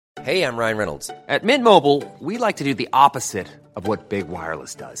Hey, I'm Ryan Reynolds. At Mint Mobile, we like to do the opposite of what Big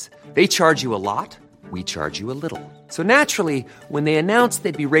Wireless does. They charge you a lot, we charge you a little. So naturally, when they announced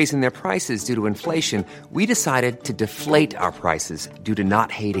they'd be raising their prices due to inflation, we decided to deflate our prices due to not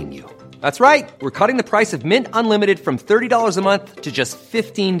hating you. That's right. We're cutting the price of Mint Unlimited from $30 a month to just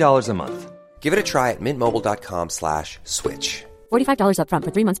 $15 a month. Give it a try at mintmobile.com/switch. $45 up front for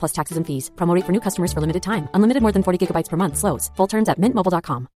 3 months plus taxes and fees. Promo rate for new customers for limited time. Unlimited more than 40 gigabytes per month. Slows full terms at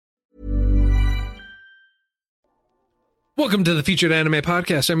mintmobile.com. Welcome to the Featured Anime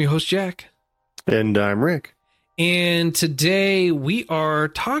Podcast. I'm your host, Jack. And I'm Rick. And today we are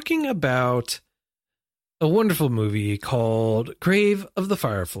talking about a wonderful movie called Grave of the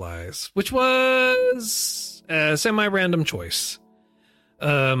Fireflies, which was a semi-random choice.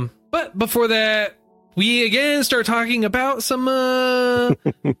 But before that, we again start talking about some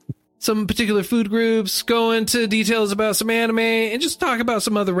particular food groups, go into details about some anime, and just talk about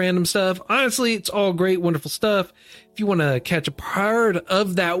some other random stuff. Honestly, it's all great, wonderful stuff. If you want to catch a part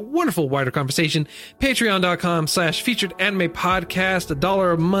of that wonderful wider conversation, patreon.com/featured anime podcast,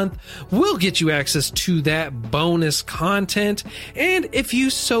 $1 a month will get you access to that bonus content. And if you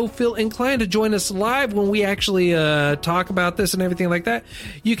so feel inclined to join us live when we actually talk about this and everything like that,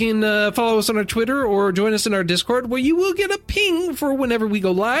 you can follow us on our Twitter or join us in our Discord, where you will get a ping for whenever we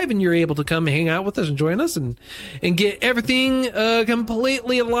go live, and you're able to come hang out with us and join us and get everything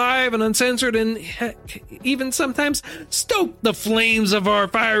completely live and uncensored, and heck, even sometimes stoke the flames of our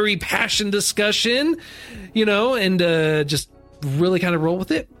fiery passion discussion, and just really kind of roll with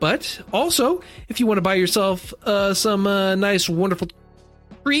it. But also, if you want to buy yourself some nice, wonderful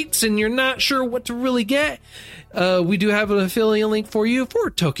treats and you're not sure what to really get, we do have an affiliate link for you for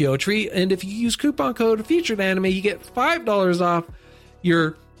Tokyo Treat. And if you use coupon code Featured Anime, you get $5 off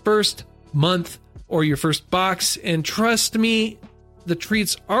your first month or your first box. And trust me, the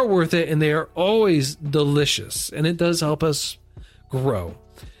treats are worth it, and they are always delicious, and it does help us grow.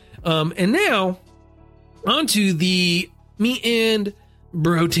 And now, on to the meat and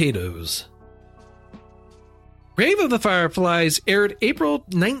potatoes. Grave of the Fireflies aired April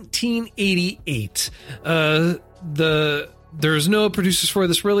 1988. There's no producers for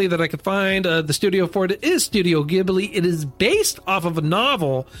this really that I could find. The studio for it is Studio Ghibli. It is based off of a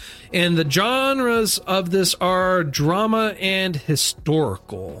novel, and the genres of this are drama and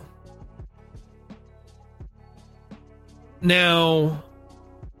historical. Now,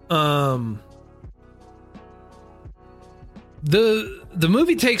 the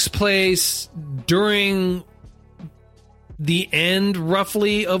movie takes place during the end,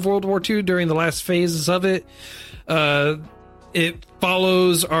 roughly, of World War II, during the last phases of it. It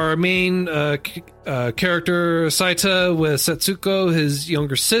follows our main character, Saita, with Setsuko, his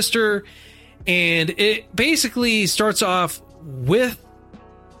younger sister, and it basically starts off with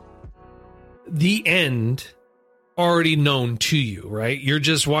the end already known to you, right? You're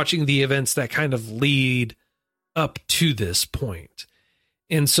just watching the events that kind of lead up to this point.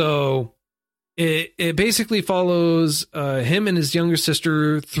 And so it basically follows him and his younger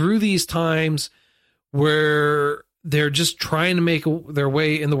sister through these times where they're just trying to make their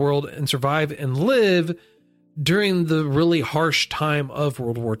way in the world and survive and live during the really harsh time of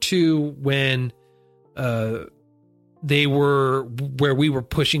World War II, when they were where we were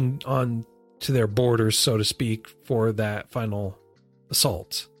pushing on to their borders, so to speak, for that final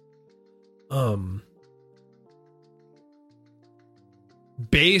assault.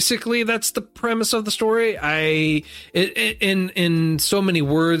 Basically, that's the premise of the story. In so many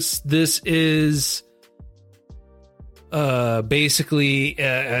words, this is basically,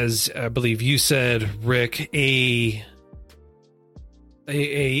 as I believe you said, Rick, an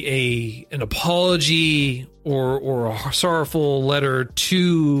apology or a sorrowful letter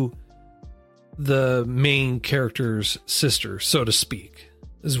to the main character's sister, so to speak,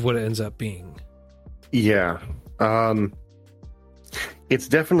 is what it ends up being. Yeah. It's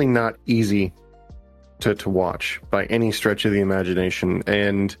definitely not easy to watch by any stretch of the imagination.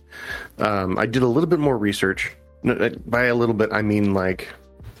 And I did a little bit more research. By a little bit, I mean like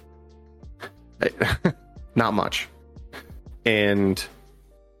not much. And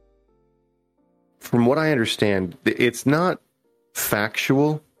from what I understand, it's not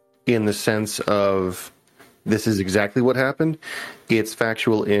factual in the sense of this is exactly what happened. It's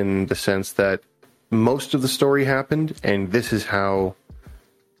factual in the sense that most of the story happened, and this is how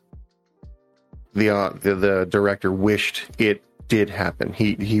the director wished it did happen.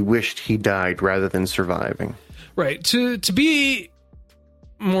 He wished he died rather than surviving. Right. To be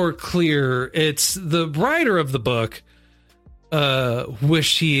more clear, it's the writer of the book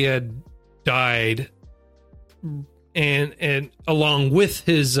wished he had died and along with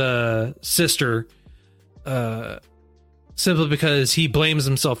his sister, simply because he blames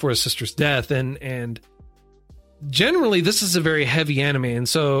himself for his sister's death. And generally, this is a very heavy anime, and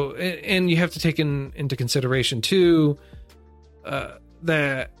so you have to take into consideration too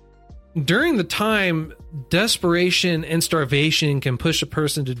that during the time, desperation and starvation can push a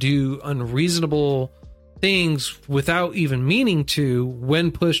person to do unreasonable things without even meaning to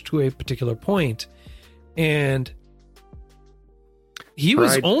when pushed to a particular point. And he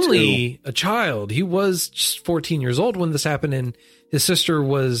was only a child. He was just 14 years old when this happened, and his sister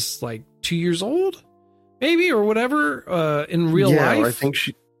was like 2 years old, maybe, or whatever, in real life.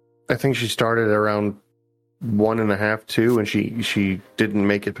 I think she started around 1.5, 2, and she didn't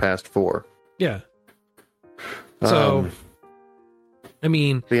make it past 4. Yeah. So, I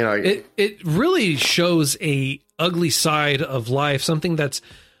mean, it really shows a ugly side of life, something that's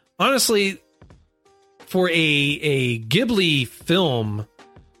honestly, for a Ghibli film,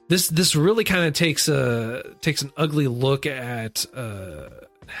 this really kind of takes an ugly look at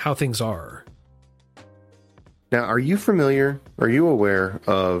how things are. Now, are you aware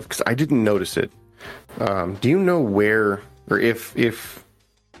of, because I didn't notice it, do you know where, or if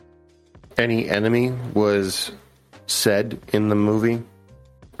any enemy was said in the movie,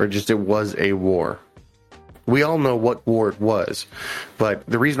 or just it was a war? We all know what war it was, but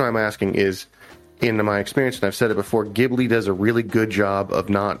the reason I'm asking is, in my experience, and I've said it before, Ghibli does a really good job of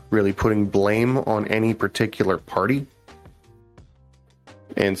not really putting blame on any particular party.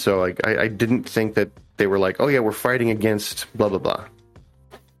 And so I didn't think that they were like, oh yeah, we're fighting against blah, blah, blah.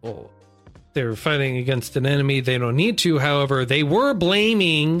 Well, they're fighting against an enemy they don't need to. However, they were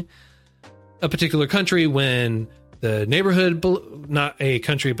blaming a particular country when the neighborhood, not a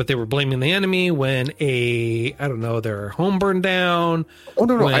country, but they were blaming the enemy when their home burned down. Oh,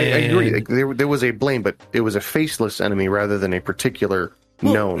 no, I agree. There was a blame, but it was a faceless enemy rather than a particular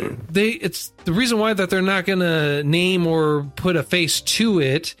known. It's the reason why that they're not going to name or put a face to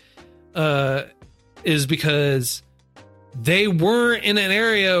it is because they weren't in an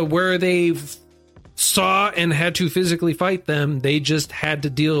area where they saw and had to physically fight them. They just had to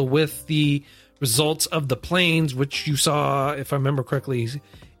deal with the results of the planes, which you saw, if I remember correctly,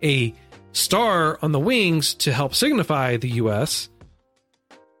 a star on the wings to help signify the U.S.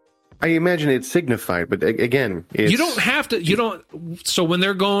 I imagine it's signified, but again, you don't have to. So when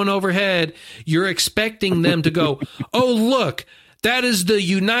they're going overhead, you're expecting them to go, "Oh, look, that is the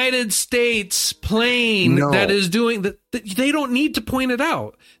United States plane that is doing that." They don't need to point it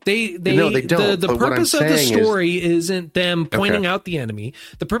out. They don't. The purpose of the story isn't them pointing out the enemy.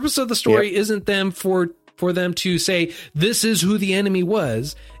 The purpose of the story isn't them for them to say this is who the enemy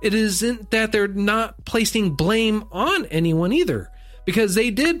was. It isn't that they're not placing blame on anyone either, because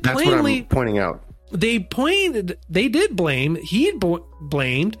they did plainly. That's what I'm pointing out. They did blame. He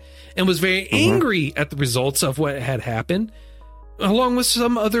blamed and was very angry at the results of what had happened, along with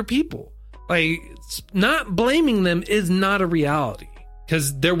some other people. Like, not blaming them is not a reality,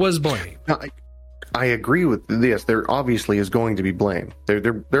 because there was blame. No, I agree with this. There obviously is going to be blame.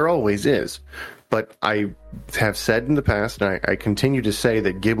 There always is. But I have said in the past, and I continue to say,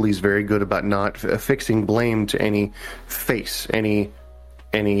 that Ghibli's very good about not affixing blame to any face, any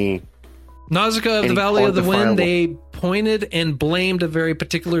Nausicaa of the Valley of the Wind, they pointed and blamed a very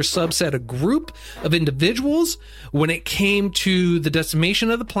particular subset, a group of individuals. When it came to the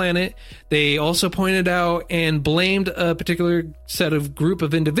decimation of the planet, they also pointed out and blamed a particular set of group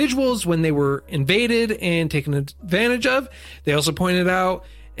of individuals when they were invaded and taken advantage of. They also pointed out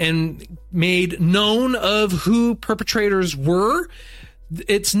and made known of who perpetrators were.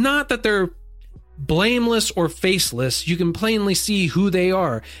 It's not that they're blameless or faceless. You can plainly see who they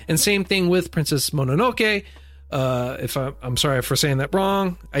are. And same thing with Princess Mononoke. If I'm sorry for saying that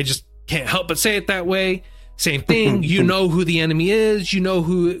wrong, I just can't help but say it that way. Same thing. You know who the enemy is. You know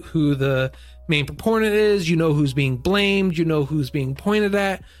who the main proponent is. You know who's being blamed. You know who's being pointed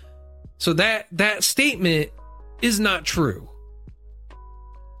at. So that statement is not true.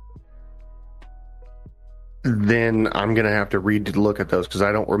 Then I'm going to have to look at those, because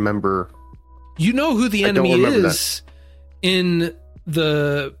I don't remember. You know who the enemy is in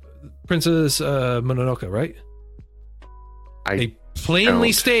the Princess Mononoke, right? They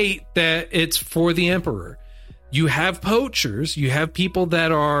plainly state that it's for the Emperor. You have poachers. You have people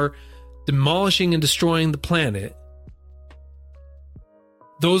that are demolishing and destroying the planet.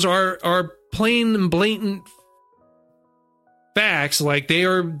 Those are plain and blatant facts. Like, they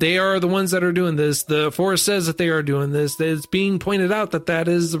are the ones that are doing this. The forest says that they are doing this. It's being pointed out that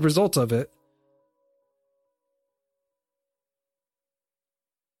is the result of it.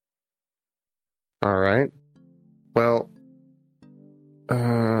 All right. Well,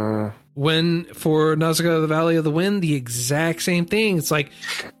 when for Nausicaa of the Valley of the Wind, the exact same thing. It's like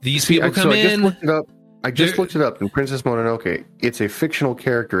these people come in. I just looked it up in Princess Mononoke. It's a fictional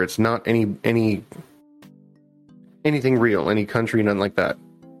character. It's not anything real, any country, nothing like that.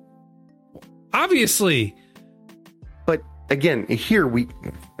 Obviously. But again, here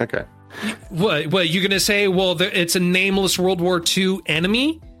okay. What you're gonna say? Well, it's a nameless World War II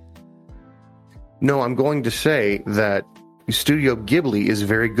enemy. No, I'm going to say that Studio Ghibli is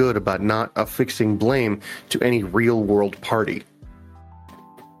very good about not affixing blame to any real world party.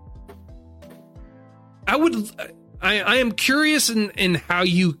 I am curious in how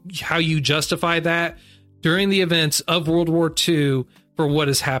you justify that during the events of World War II for what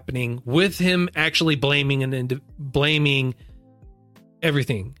is happening, with him actually blaming blaming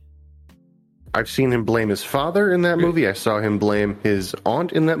everything. I've seen him blame his father in that movie. I saw him blame his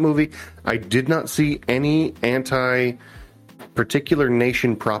aunt in that movie. I did not see any anti-particular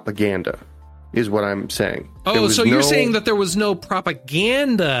nation propaganda, is what I'm saying. Oh, so you're saying that there was no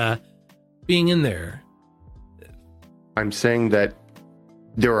propaganda being in there? I'm saying that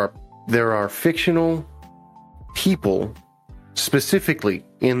there are fictional people specifically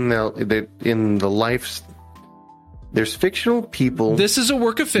in the lives. There's fictional people. This is a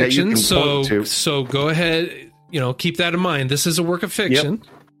work of fiction, so go ahead. Keep that in mind. This is a work of fiction.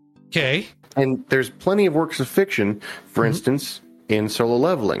 Yep. Okay. And there's plenty of works of fiction. For instance, in Solo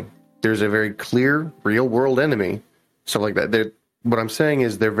Leveling, there's a very clear real world enemy, stuff like that. What I'm saying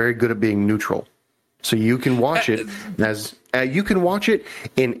is they're very good at being neutral. So you can watch it you can watch it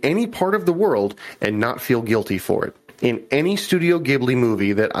in any part of the world and not feel guilty for it. In any Studio Ghibli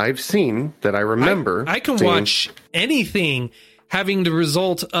movie that I've seen, that I remember, I can watch anything having the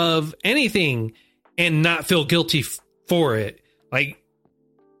result of anything and not feel guilty for it. Like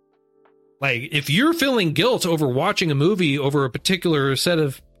if you're feeling guilt over watching a movie over a particular set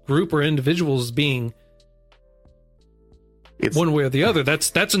of group or individuals being one way or the other,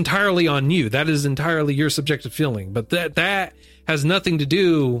 that's entirely on you. That is entirely your subjective feeling. But that has nothing to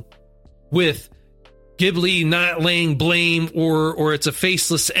do with Ghibli not laying blame or it's a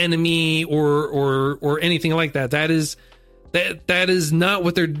faceless enemy or anything like that. That is not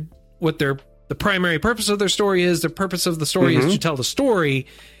what the primary purpose of their story is. The purpose of the story is to tell the story.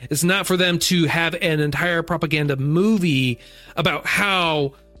 It's not for them to have an entire propaganda movie about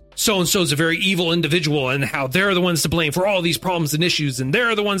how so-and-so is a very evil individual and how they're the ones to blame for all these problems and issues and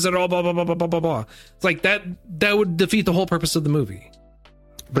they're the ones that are all blah, blah, blah, blah, blah, blah, blah. It's like that would defeat the whole purpose of the movie.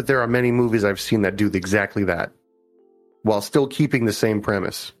 But there are many movies I've seen that do exactly that while still keeping the same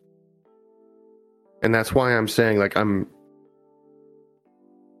premise. And that's why I'm saying,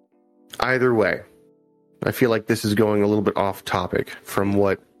 either way, I feel like this is going a little bit off topic from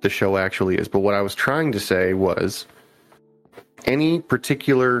what the show actually is. But what I was trying to say was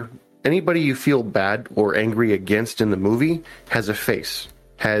anybody you feel bad or angry against in the movie has a face,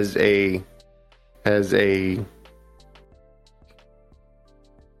 has a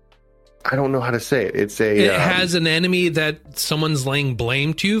I don't know how to say it. It has an enemy that someone's laying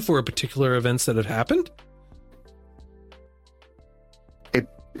blame to for a particular events that have happened?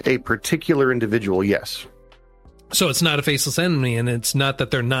 A particular individual, yes. So it's not a faceless enemy, and it's not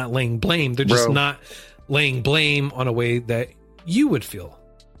that they're not laying blame. They're just not laying blame on a way that you would feel.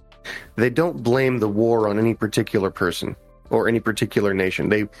 They don't blame the war on any particular person or any particular nation.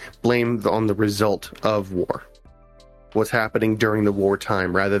 They blame on the result of war. What's happening during the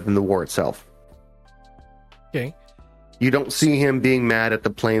wartime rather than the war itself. Okay. You don't see him being mad at the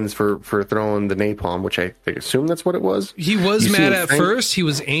planes for throwing the napalm, which I assume that's what it was. He was mad at first. He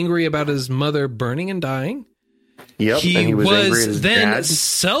was angry about his mother burning and dying. Yep. He was then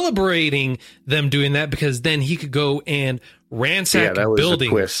celebrating them doing that because then he could go and ransack buildings. A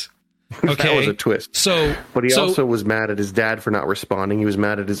twist. Okay. That was a twist. But he also was mad at his dad for not responding. He was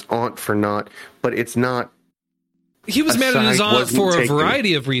mad at his aunt for not. But it's not. He was mad at his aunt for a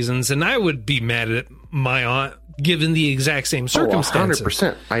variety of reasons, and I would be mad at my aunt given the exact same circumstances.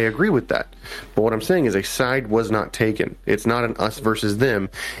 100%. I agree with that. But what I'm saying is a side was not taken. It's not an us versus them.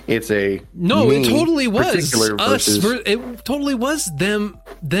 It's a it totally was us. It totally was them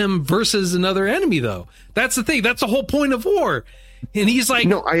versus another enemy, though. That's the thing. That's the whole point of war. And he's like,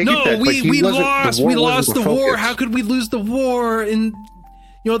 we lost the war. How could we lose the war? And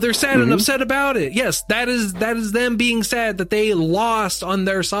they're sad and upset about it. Yes, that is them being sad that they lost on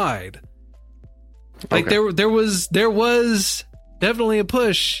their side. Like there was definitely a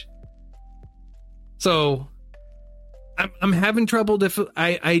push. So I'm having trouble.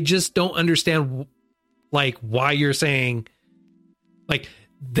 I just don't understand why you're saying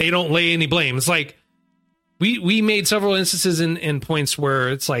they don't lay any blame. It's like we made several instances in points where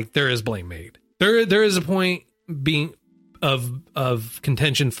it's like there is blame made. There is a point being of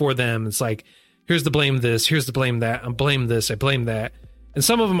contention for them. It's like, here's the blame this, here's the blame that, I blame this, I blame that. And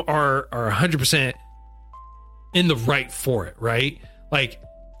some of them are 100% in the right for it, right? Like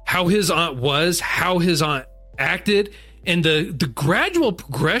how his aunt was, how his aunt acted, and the gradual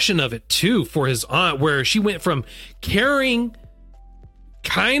progression of it too for his aunt, where she went from caring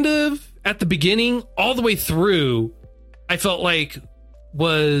kind of at the beginning all the way through, I felt like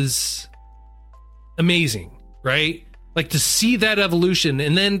was amazing, right? Like to see that evolution,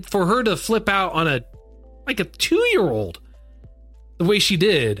 and then for her to flip out on a 2-year-old the way she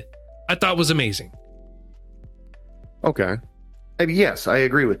did, I thought was amazing. Okay. And yes, I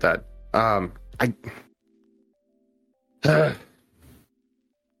agree with that.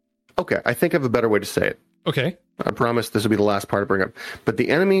 Okay, I think I have a better way to say it. Okay. I promise this will be the last part I bring up. But the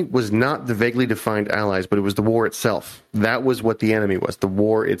enemy was not the vaguely defined allies, but it was the war itself. That was what the enemy was. The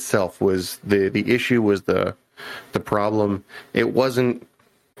war itself was the issue, was the problem. It wasn't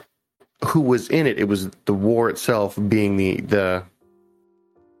who was in it. It was the war itself being the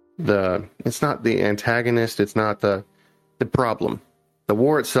it's not the antagonist. It's not the problem. The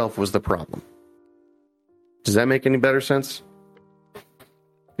war itself was the problem. Does that make any better sense?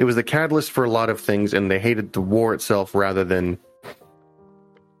 It was the catalyst for a lot of things, and they hated the war itself rather than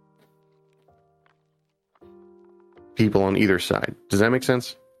people on either side. Does that make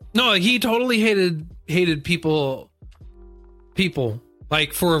sense? No, he totally hated people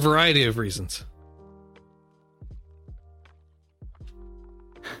like for a variety of reasons.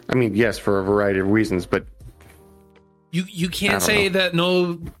 I mean, yes, for a variety of reasons, but you can't say that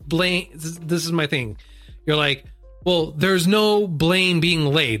no blame. This is my thing. You're like, well, there's no blame being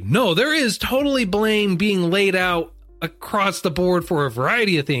laid. No, there is totally blame being laid out across the board for a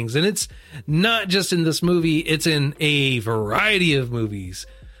variety of things. And it's not just in this movie, it's in a variety of movies.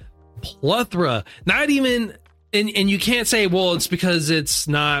 Plethora. Not even, and you can't say, well, it's because it's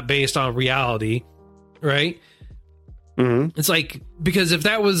not based on reality, right? Mm-hmm. It's like, because if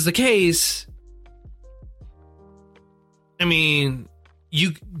that was the case, I mean,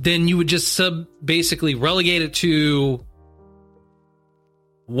 you would just basically relegate it to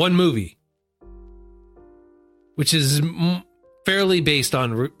one movie, which is fairly based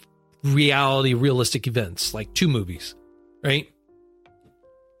on reality, realistic events, like 2 movies, right?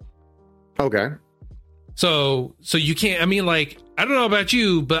 Okay. So you can't, I mean, like, I don't know about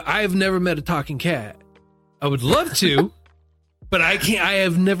you, but I've never met a talking cat. I would love to, but I can't, I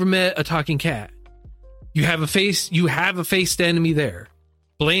have never met a talking cat. You have a faced enemy there.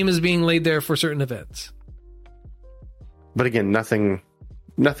 Blame is being laid there for certain events. But again, nothing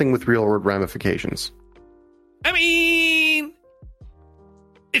with real world ramifications. I mean,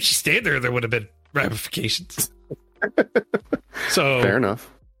 if she stayed there, there would have been ramifications. So fair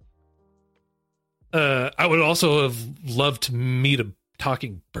enough. I would also have loved to meet a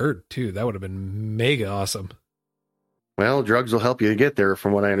talking bird too. That would have been mega awesome. Well, drugs will help you get there,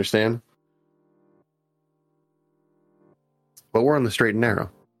 from what I understand. But we're on the straight and narrow.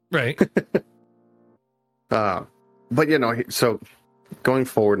 Right. But, you know, so going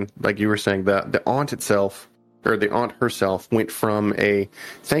forward, like you were saying, the aunt itself, or the aunt herself, went from a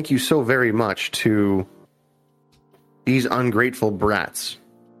thank you so very much to these ungrateful brats.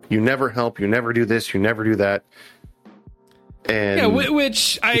 You never help, you never do this, you never do that. And yeah,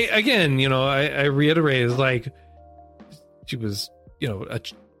 which I reiterate is like, she was, a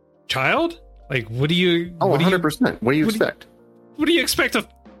child? Like, what do you... Oh, 100%. What do you expect? What do you expect a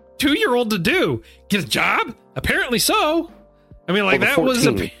 2-year-old to do? Get a job? Apparently so. I mean, like, that 14. was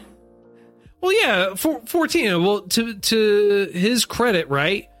a... Well, yeah, 14. Well, to his credit,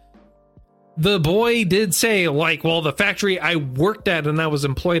 right? The boy did say, like, well, the factory I worked at and I was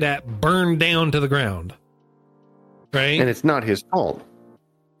employed at burned down to the ground. Right? And it's not his fault,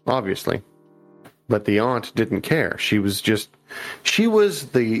 obviously. But the aunt didn't care. She was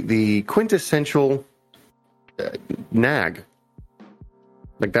the quintessential nag.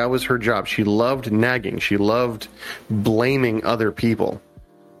 Like, that was her job. She loved nagging. She loved blaming other people.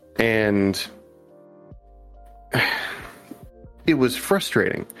 And it was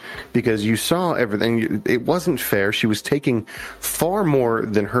frustrating because you saw everything. It wasn't fair. She was taking far more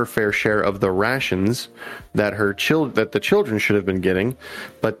than her fair share of the rations that the children should have been getting,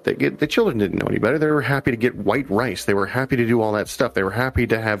 but the children didn't know any better. They were happy to get white rice. They were happy to do all that stuff. They were happy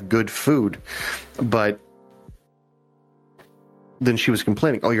to have good food, but then she was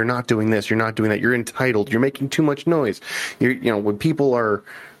complaining, oh, you're not doing this, you're not doing that, you're entitled, you're making too much noise. When people are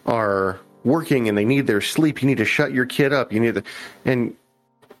working and they need their sleep, you need to shut your kid up. And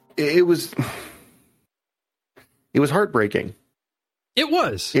it was It was heartbreaking. It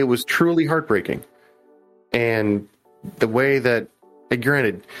was. It was truly heartbreaking. And the way that,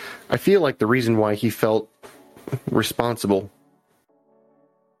 granted, I feel like the reason why he felt responsible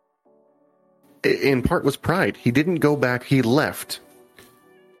in part was pride. He didn't go back. He left.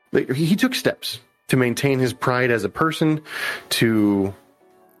 He took steps to maintain his pride as a person, to,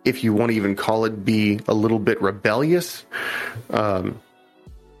 if you want to even call it, be a little bit rebellious.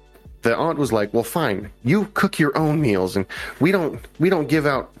 The aunt was like, well, fine, you cook your own meals, and we don't give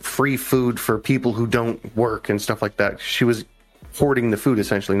out free food for people who don't work and stuff like that. She was hoarding the food,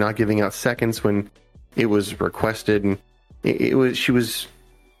 essentially, not giving out seconds when it was requested. And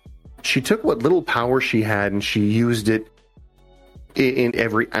she took what little power she had and she used it in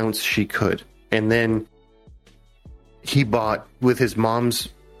every ounce she could. And then he bought, with his mom's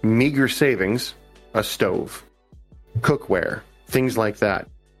meager savings, a stove, cookware, things like that.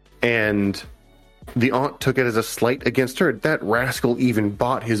 And the aunt took it as a slight against her. That rascal even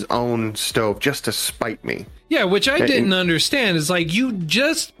bought his own stove just to spite me. Yeah, which I didn't understand. Is like, you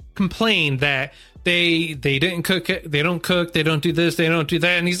just complained that they didn't cook it, they don't cook, they don't do this, they don't do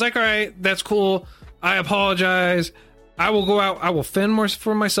that. And he's like, all right, that's cool. I apologize. I will go out. I will fend more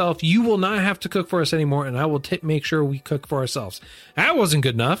for myself. You will not have to cook for us anymore, and I will make sure we cook for ourselves. That wasn't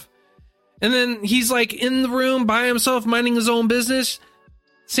good enough. And then he's like in the room by himself, minding his own business.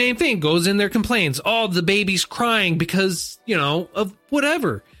 Same thing. Goes in there, complains. Oh, the baby's crying because, of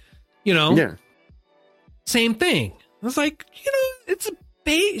whatever. Yeah. Same thing. I was like, it's a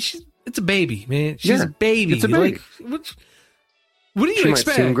baby. It's a baby, man. She's a baby. It's a baby. Like, what do you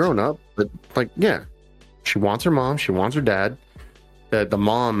expect? She might seem grown up, but she wants her mom. She wants her dad. The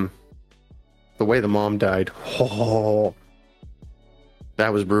way the mom died. Oh,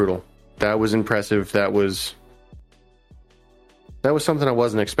 that was brutal. That was impressive. That was something I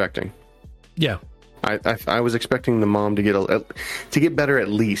wasn't expecting. Yeah, I was expecting the mom to get better at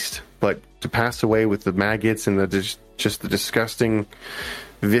least, but to pass away with the maggots and just the disgusting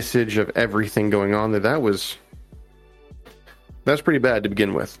visage of everything going on there. That's pretty bad to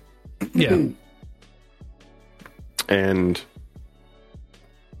begin with. Yeah. And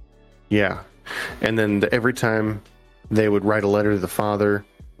yeah, and then every time they would write a letter to the father,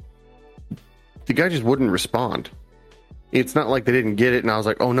 the guy just wouldn't respond. It's not like they didn't get it, and I was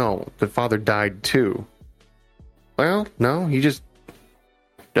like, oh no, the father died too. Well, no, he just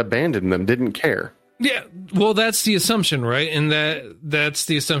abandoned them, didn't care. Yeah, well, that's the assumption, right? And that's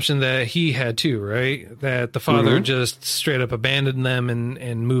the assumption that he had too, right? That the father just straight up abandoned them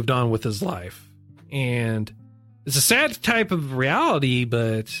and moved on with his life. And it's a sad type of reality,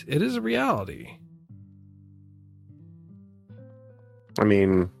 but it is a reality. I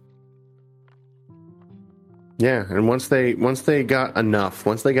mean, yeah, and once they got enough,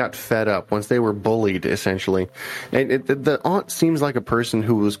 once they got fed up, once they were bullied, essentially, and the aunt seems like a person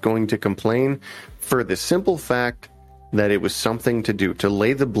who was going to complain for the simple fact that it was something to do, to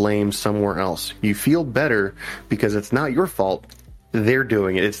lay the blame somewhere else. You feel better because it's not your fault. They're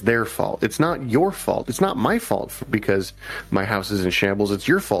doing it. It's their fault. It's not your fault. It's not my fault because my house is in shambles. It's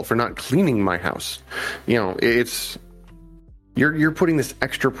your fault for not cleaning my house. It's... You're putting this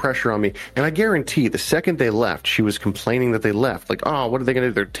extra pressure on me. And I guarantee the second they left, she was complaining that they left. Like, oh, what are they going to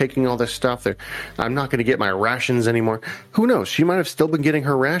do? They're taking all this stuff. I'm not going to get my rations anymore. Who knows? She might have still been getting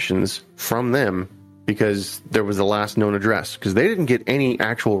her rations from them because there was the last known address. Because they didn't get any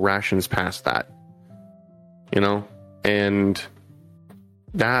actual rations past that. And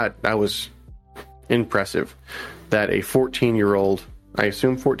that was impressive. That a 14-year-old, I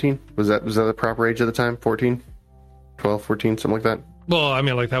assume 14? Was that the proper age at the time? 14? 12, 14, something like that? Well, I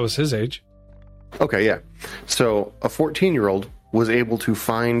mean, like, that was his age. Okay, yeah. So a 14-year-old was able to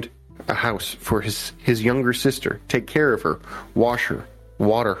find a house for his younger sister, take care of her, wash her,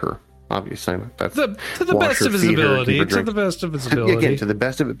 water her. Obviously, that's to the best of his ability. To the best of his ability. Again, to the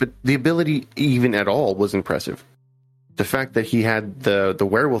best of it. But the ability, even at all, was impressive. The fact that he had the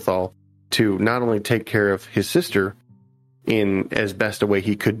wherewithal to not only take care of his sister in as best a way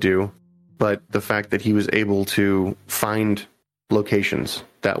he could do, but the fact that he was able to find locations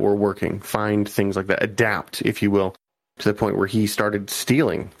that were working, find things like that, adapt, if you will, to the point where he started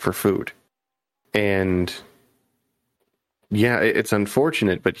stealing for food. And yeah, it's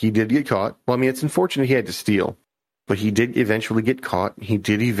unfortunate, but he did get caught. Well, I mean, it's unfortunate he had to steal, but he did eventually get caught. He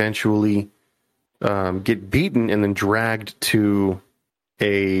did eventually get beaten and then dragged to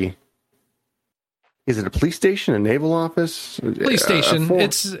is it a police station, a naval office? Police station.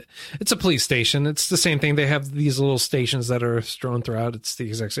 It's a police station. It's the same thing. They have these little stations that are strewn throughout. It's the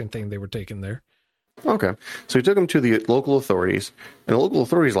exact same thing they were taking there. Okay. So he took him to the local authorities, and the local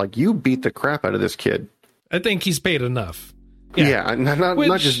authorities like, you beat the crap out of this kid. I think he's paid enough. Yeah,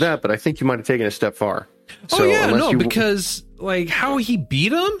 not just that, but I think you might have taken a step far. Because like how he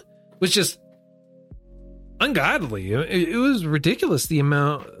beat him was just ungodly. It was ridiculous,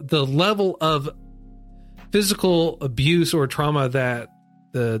 the level of physical abuse or trauma that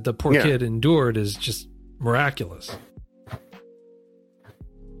the poor kid endured is just miraculous.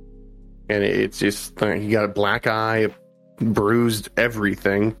 And it's just, he got a black eye, bruised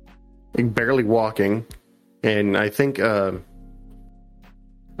everything, barely walking. And I think, I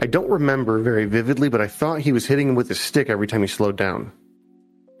don't remember very vividly, but I thought he was hitting him with a stick every time he slowed down.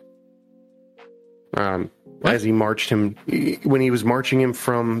 As he marched him, when he was marching him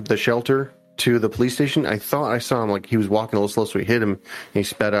from the shelter to the police station, I thought I saw him like he was walking a little slow, so he hit him and he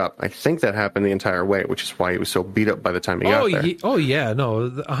sped up. I think that happened the entire way, which is why he was so beat up by the time he got there.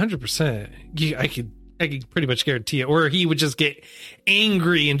 100%. I could pretty much guarantee it. Or he would just get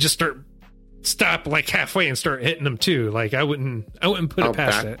angry and just stop like halfway and start hitting him too. Like I wouldn't put it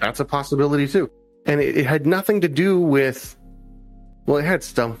past it. That's a possibility too. And it had nothing to do with. Well, it had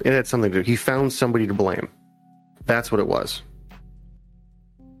something to do. He found somebody to blame. That's what it was.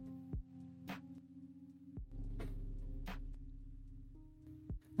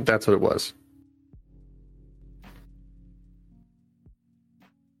 That's what it was.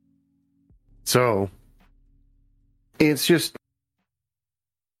 So, it's just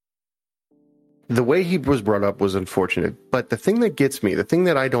the way he was brought up was unfortunate. But the thing that gets me, the thing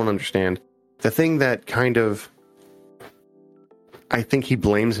that I don't understand, the thing that kind of I think he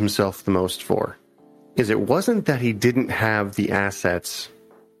blames himself the most for is it wasn't that he didn't have the assets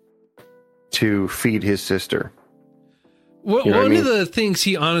to feed his sister. Well, one of the things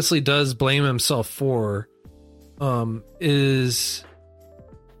he honestly does blame himself for is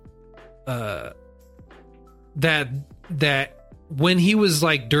that when he was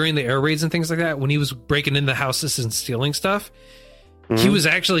like during the air raids and things like that, when he was breaking into houses and stealing stuff, he was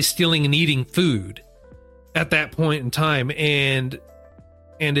actually stealing and eating food at that point in time, and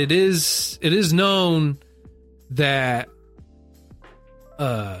it is known that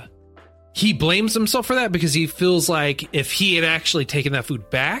he blames himself for that because he feels like if he had actually taken that food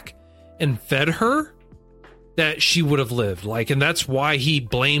back and fed her, that she would have lived. Like, and that's why he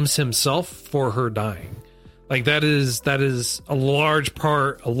blames himself for her dying. Like that is a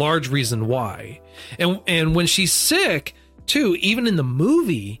large reason why. And when she's sick too, even in the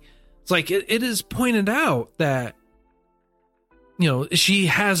movie, it's like it is pointed out that, you know, she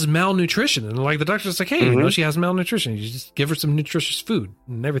has malnutrition, and like the doctor's like, hey, you know, she has malnutrition. You just give her some nutritious food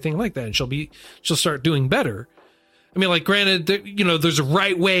and everything like that, and she'll start doing better. I mean, like, granted, you know, there's a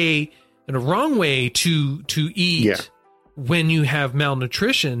right way and a wrong way to eat when you have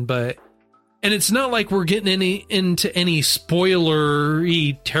malnutrition, and it's not like we're getting into any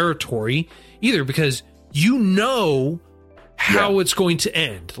spoilery territory either, because you know how it's going to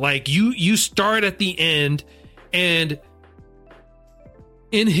end. Like you start at the end, and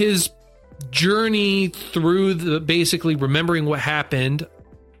in his journey through the basically remembering what happened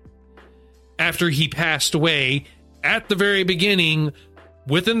after he passed away at the very beginning,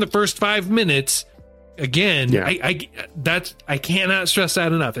 within the first 5 minutes, again, I cannot stress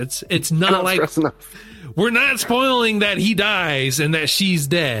that enough. It's not like we're not spoiling that he dies and that she's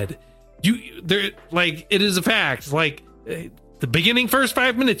dead. Like, it is a fact. Like, the beginning first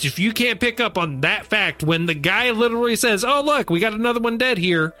 5 minutes, if you can't pick up on that fact when the guy literally says, oh, look, we got another one dead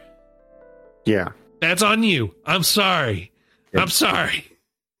here. Yeah. That's on you. I'm sorry. I'm sorry.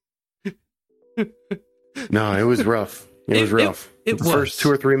 No, it was rough. It was rough. The first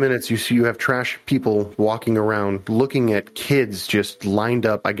 2 or 3 minutes, you have trash people walking around looking at kids just lined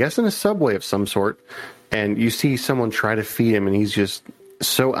up, I guess in a subway of some sort. And you see someone try to feed him, and he's just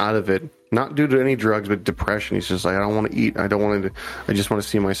so out of it. Not due to any drugs, but depression. He's just like, I don't want to eat. I just want to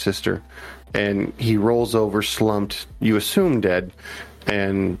see my sister. And he rolls over, slumped, you assume dead.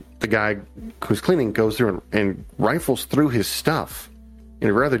 And the guy who's cleaning goes through and rifles through his stuff in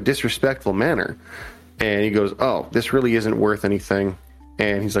a rather disrespectful manner. And he goes, oh, this really isn't worth anything.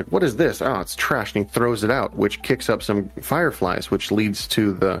 And he's like, what is this? Oh, it's trash. And he throws it out, which kicks up some fireflies, which leads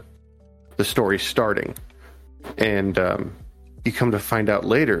to the story starting. And you come to find out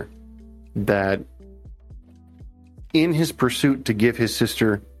later that in his pursuit to give his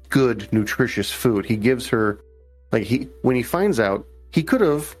sister good, nutritious food, he gives her, when he finds out, he could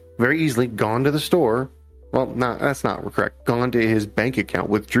have very easily gone to the store. Well, that's not correct. Gone to his bank account,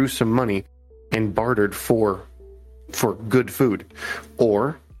 withdrew some money, and bartered for good food.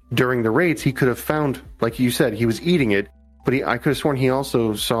 Or during the raids, he could have found, like you said, he was eating it, but I could have sworn he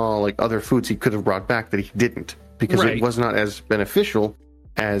also saw like other foods he could have brought back that he didn't, because it was not as beneficial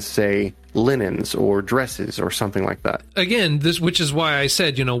as, say, linens or dresses or something like that. Again, which is why I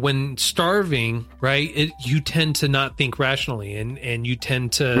said, when starving, right, you tend to not think rationally, and you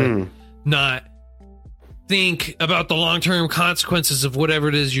tend to not think about the long-term consequences of whatever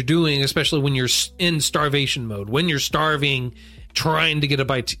it is you're doing, especially when you're in starvation mode. When you're starving, trying to get a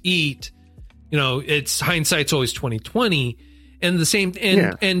bite to eat, it's hindsight's always 20/20. And the same,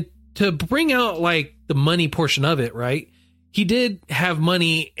 and to bring out like the money portion of it, right? He did have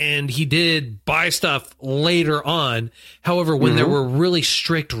money and he did buy stuff later on. However, when there were really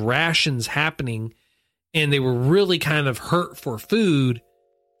strict rations happening and they were really kind of hurt for food,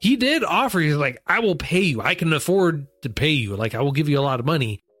 he did offer, he's like, I will pay you. I can afford to pay you. Like, I will give you a lot of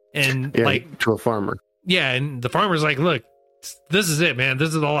money. And like to a farmer. Yeah. And the farmer's like, look, this is it, man.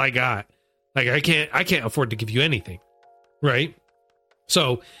 This is all I got. Like, I can't afford to give you anything. Right.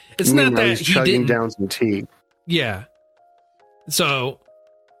 So it's not that he didn't down some tea. Yeah. So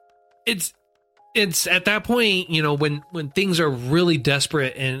it's at that point, when things are really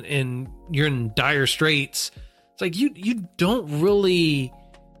desperate and you're in dire straits, it's like you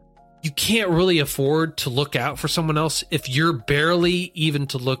can't really afford to look out for someone else if you're barely even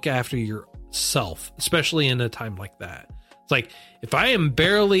to look after yourself, especially in a time like that. It's like, if I am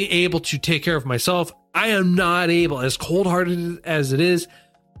barely able to take care of myself, I am not able, as cold-hearted as it is.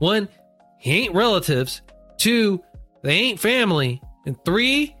 1, he ain't relatives. 2, they ain't family. And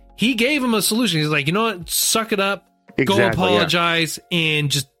 3, he gave him a solution. He's like, you know what? Suck it up. Go apologize and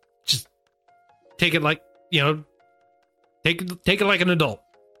just take it like, take it like an adult.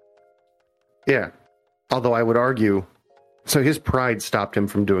 Yeah. Although I would argue, so his pride stopped him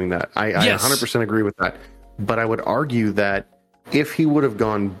from doing that. I 100% agree with that. But I would argue that if he would have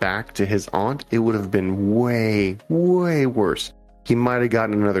gone back to his aunt, it would have been way, way worse. He might have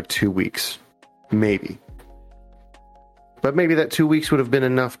gotten another 2 weeks. Maybe. But maybe that 2 weeks would have been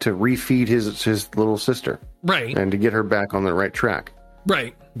enough to refeed his little sister. Right. And to get her back on the right track.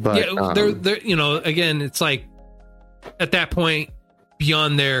 Right. But they're again, it's like at that point,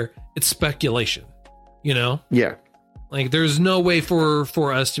 beyond there, it's speculation. Yeah. Like, there's no way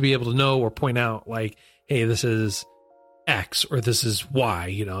for us to be able to know or point out, like, hey, this is X or this is Y.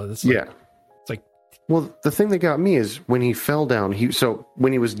 It's like, it's like. Well, the thing that got me is when he fell down.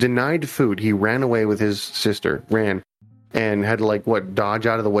 When he was denied food, he ran away with his sister. And had to dodge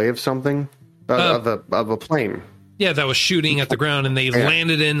out of the way of something of a plane. Yeah, that was shooting at the ground, and they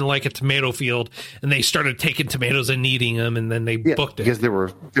landed in like a tomato field, and they started taking tomatoes and eating them, and then they booked it because there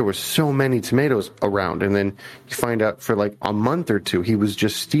were so many tomatoes around, and then you find out for like a month or two he was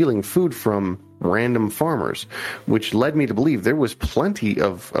just stealing food from random farmers, which led me to believe there was plenty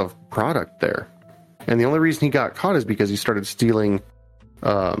of product there, and the only reason he got caught is because he started stealing.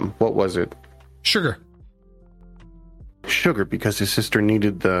 What was it? Sugar, because his sister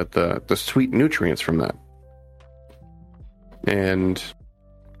needed the sweet nutrients from that. And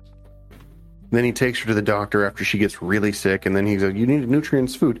then he takes her to the doctor after she gets really sick, and then he's like, you need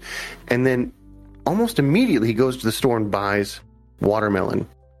nutrients food. And then almost immediately he goes to the store and buys watermelon,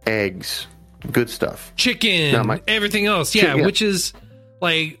 eggs, good stuff. Chicken, everything else. Yeah, which is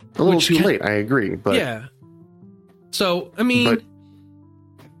like a little too late, I agree. But yeah. So, I mean,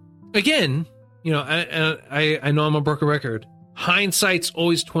 again, I know I'm a broken record. Hindsight's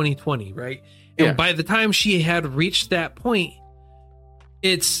always 20/20, right? And by the time she had reached that point,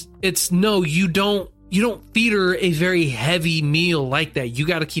 it's no, you don't feed her a very heavy meal like that. You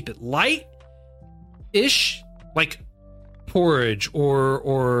got to keep it light-ish, like porridge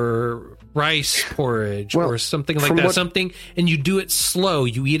or rice porridge or something like that. And you do it slow.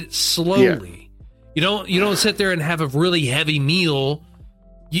 You eat it slowly. Yeah. You don't sit there and have a really heavy meal.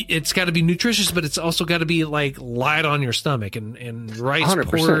 It's got to be nutritious, but it's also got to be like light on your stomach. And rice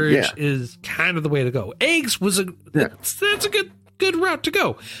porridge is kind of the way to go. Eggs was that's a good route to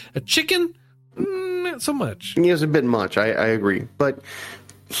go. A chicken, not so much. It was a bit much. I agree, but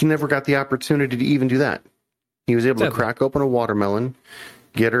he never got the opportunity to even do that. He was able to crack open a watermelon,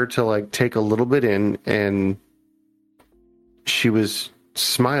 get her to like take a little bit in, and she was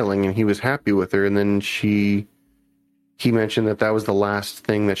smiling, and he was happy with her, and then he mentioned that was the last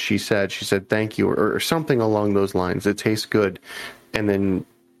thing that she said. She said, thank you, or something along those lines. It tastes good. And then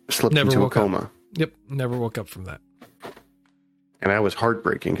slipped into a coma. Up. Yep. Never woke up from that. And I was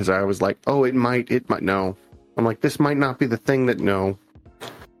heartbreaking because I was like, oh, it might, no. I'm like, this might not be the thing that no.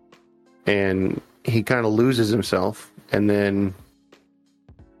 And he kind of loses himself. And then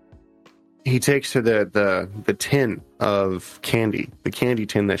he takes her the tin of candy, the candy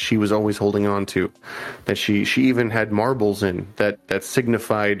tin that she was always holding on to, that she even had marbles in that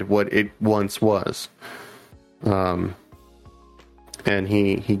signified what it once was. And and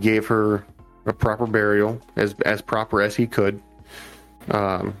he gave her a proper burial, as proper as he could.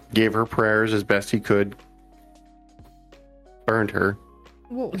 Gave her prayers as best he could. Burned her.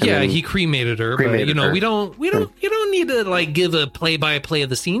 Well, yeah, he cremated her, but you know, her. you don't need to like give a play-by-play of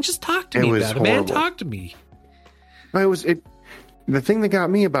the scene. Just talk to me about it, man. Talk to me. The thing that got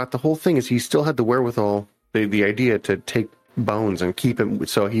me about the whole thing is he still had the wherewithal, the idea to take Bones and keep him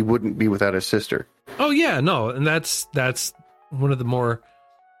so he wouldn't be without his sister. Oh yeah, no, and that's one of the more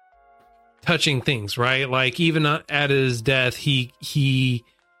touching things, right? Like even at his death, he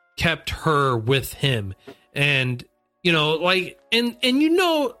kept her with him, and you know, like and you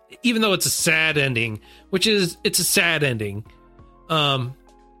know, even though it's a sad ending, it's a sad ending,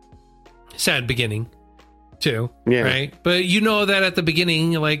 sad beginning too, yeah. Right? But you know that at the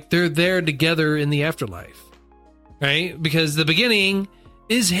beginning, like they're there together in the afterlife, right? Because the beginning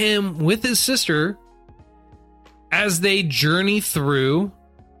is him with his sister as they journey through,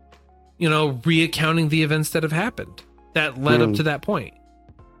 you know, reaccounting the events that have happened that led up to that point.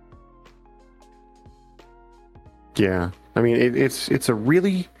 Yeah. I mean, it's a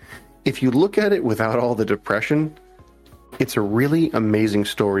really, if you look at it without all the depression, it's a really amazing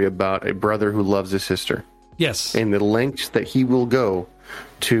story about a brother who loves his sister. Yes. And the lengths that he will go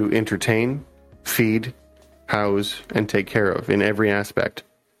to entertain, feed, house, and take care of in every aspect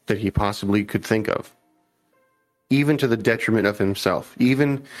that he possibly could think of. Even to the detriment of himself.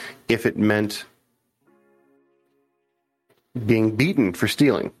 Even if it meant being beaten for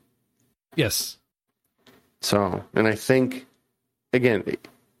stealing. Yes. So, and I think, again,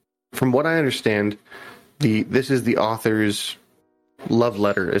 from what I understand, this is the author's love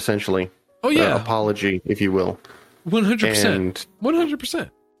letter, essentially. Oh, yeah. Apology, if you will. 100%.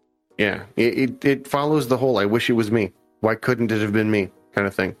 100%. Yeah. It follows the whole, I wish it was me. Why couldn't it have been me? Kind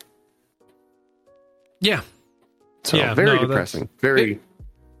of thing. Yeah. So, very depressing. Very.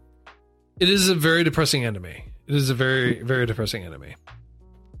 It is a very depressing anime. It is a very, very depressing anime.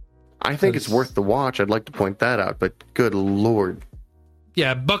 I think it's worth the watch. I'd like to point that out, but good Lord.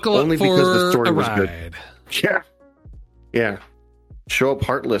 Yeah, buckle up because the story was good. Yeah. Yeah. Show up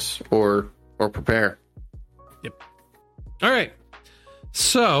heartless or prepare. Yep. All right.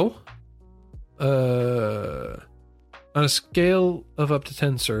 So, on a scale of up to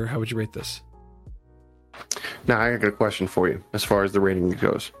 10, sir, how would you rate this? Now, I got a question for you as far as the rating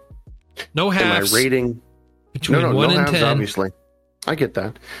goes. No halves. Am I rating... Between 1 and halves, 10. Obviously. I get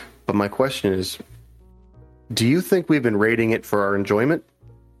that. But my question is, do you think we've been rating it for our enjoyment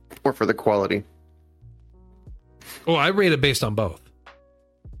or for the quality? Oh, I rate it based on both.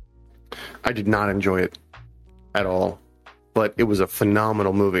 I did not enjoy it at all, but it was a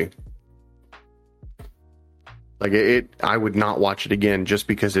phenomenal movie. Like I would not watch it again just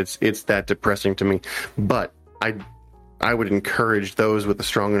because it's that depressing to me. But I would encourage those with a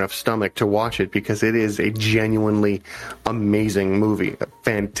strong enough stomach to watch it because it is a genuinely amazing movie. A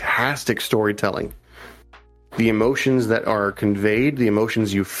fantastic storytelling. The emotions that are conveyed, the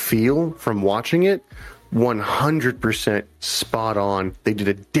emotions you feel from watching it, 100% spot on. They did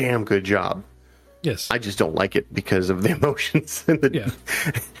a damn good job. Yes. I just don't like it because of the emotions. And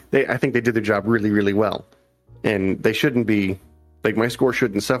I think they did their job really, really well. And they shouldn't be, like, my score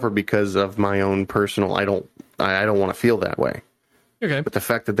shouldn't suffer because of my own personal, I don't want to feel that way. Okay. But the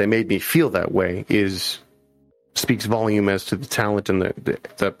fact that they made me feel that way speaks volume as to the talent and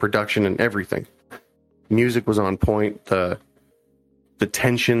the production and everything. Music was on point, the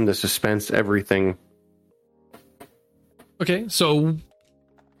tension, the suspense, everything. Okay, so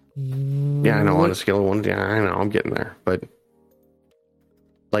yeah, I know, on a scale of 1, yeah, I know, I'm getting there. But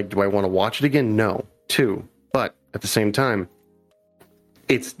like, do I want to watch it again? No. 2. But at the same time,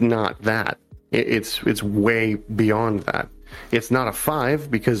 it's not that. It's way beyond that. It's not a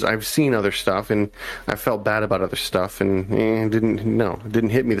 5 because I've seen other stuff and I felt bad about other stuff and it didn't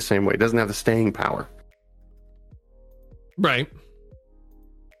hit me the same way. It doesn't have the staying power. Right.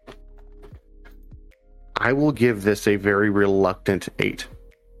 I will give this a very reluctant 8.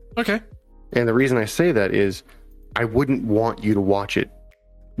 Okay. And the reason I say that is I wouldn't want you to watch it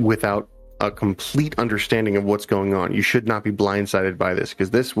without a complete understanding of what's going on. You should not be blindsided by this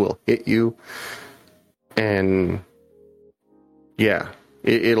because this will hit you and yeah,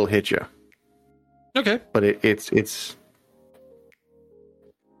 it'll hit you. Okay. But it's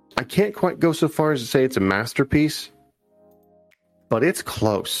I can't quite go so far as to say it's a masterpiece, but it's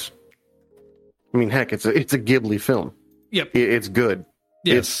close. I mean, heck, it's a Ghibli film. Yep. It's good.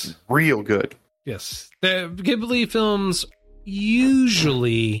 Yes. It's real good. Yes. The Ghibli films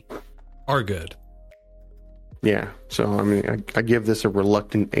usually are good. Yeah. So, I mean, I give this a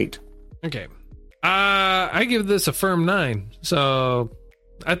reluctant 8. Okay. I give this a firm 9. So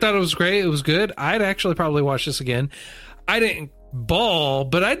I thought it was great. It was good. I'd actually probably watch this again. I didn't bawl,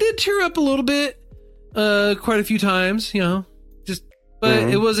 but I did tear up a little bit, quite a few times, but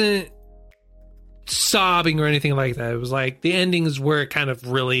it wasn't sobbing or anything like that. It was like the ending is where it kind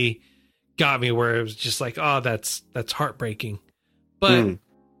of really got me, where it was just like, oh, that's heartbreaking. But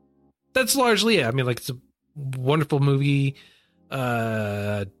that's largely it. I mean, like, it's a wonderful movie.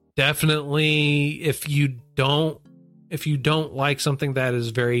 Definitely, if you don't like something that is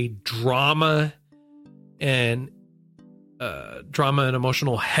very drama and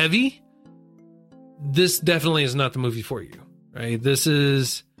emotional heavy, this definitely is not the movie for you, right? This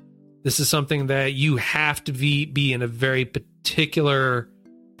is something that you have to be in a very particular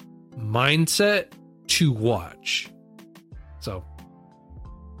mindset to watch. So,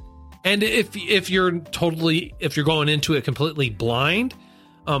 and if you're going into it completely blind,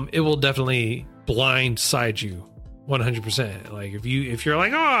 it will definitely blindside you 100%. Like if you're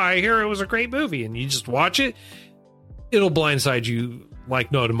like, oh, I hear it was a great movie, and you just watch it, it'll blindside you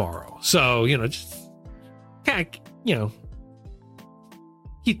like no tomorrow. So, just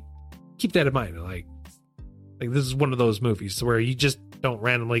keep that in mind. Like this is one of those movies where you just don't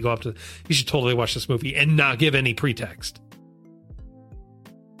randomly go up to, you should totally watch this movie and not give any pretext.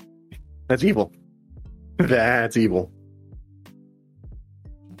 That's evil. That's evil.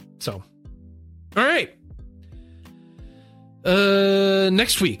 So, all right.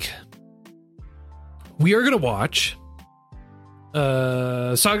 Next week, we are going to watch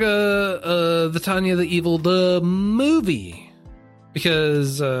Saga the Tanya the Evil, the movie,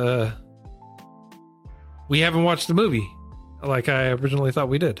 because we haven't watched the movie like I originally thought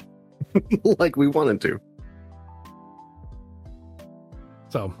we did. Like we wanted to.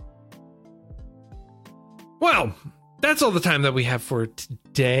 So, well, that's all the time that we have for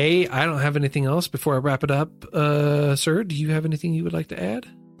today. I don't have anything else before I wrap it up. Sir, do you have anything you would like to add?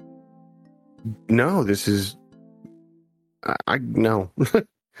 No, this is... no.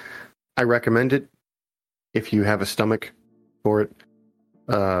 I recommend it if you have a stomach for it.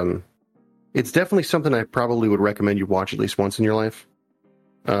 It's definitely something I probably would recommend you watch at least once in your life.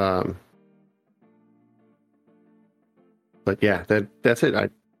 But yeah, that's it.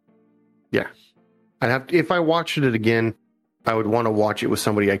 I'd have to, if I watched it again, I would want to watch it with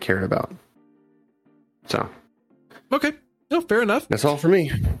somebody I cared about. So, okay, no, fair enough. That's all for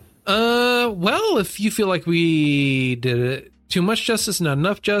me. Well, if you feel like we did it too much justice, not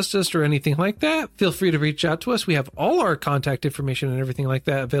enough justice, or anything like that, feel free to reach out to us. We have all our contact information and everything like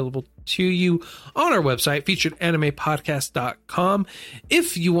that available to you on our website, featuredanimepodcast.com.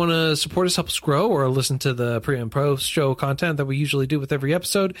 If you want to support us, help us grow, or listen to the pre and post show content that we usually do with every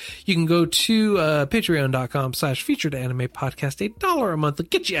episode, you can go to patreon.com/featuredanimepodcast. $1 a month will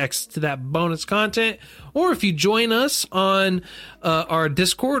get you access to that bonus content. Or if you join us on our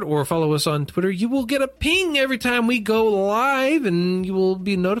Discord or follow us on Twitter, you will get a ping every time we go live, and you will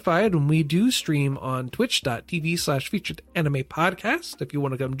be notified when we do stream on twitch.tv/featuredanimepodcast if you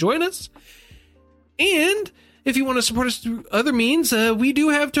want to come join us. And if you want to support us through other means, we do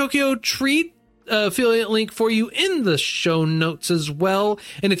have Tokyo Treat affiliate link for you in the show notes as well.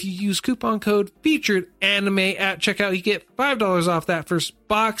 And if you use coupon code FEATUREDANIME at checkout, you get $5 off that first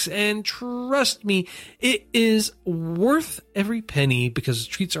box. And trust me, it is worth every penny because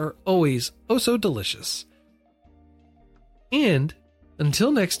treats are always oh so delicious. And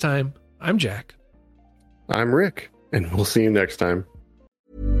until next time, I'm Jack. I'm Rick, and we'll see you next time.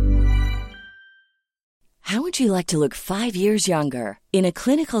 How would you like to look 5 years younger? In a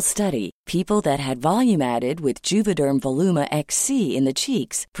clinical study, people that had volume added with Juvederm Voluma XC in the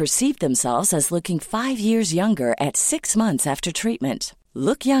cheeks perceived themselves as looking 5 years younger at 6 months after treatment.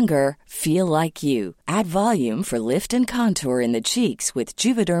 Look younger, feel like you. Add volume for lift and contour in the cheeks with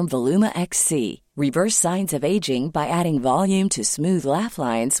Juvederm Voluma XC. Reverse signs of aging by adding volume to smooth laugh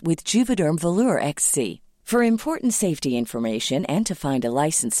lines with Juvederm Volure XC. For important safety information and to find a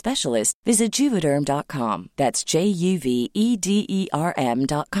licensed specialist, visit Juvederm.com. That's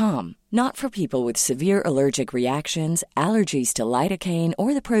JUVEDERM.com. Not for people with severe allergic reactions, allergies to lidocaine,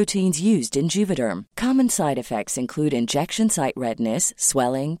 or the proteins used in Juvederm. Common side effects include injection site redness,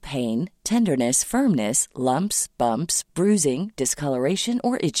 swelling, pain, tenderness, firmness, lumps, bumps, bruising, discoloration,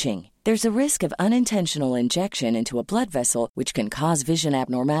 or itching. There's a risk of unintentional injection into a blood vessel, which can cause vision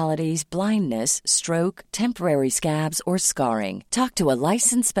abnormalities, blindness, stroke, temporary scabs, or scarring. Talk to a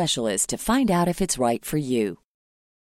licensed specialist to find out if it's right for you.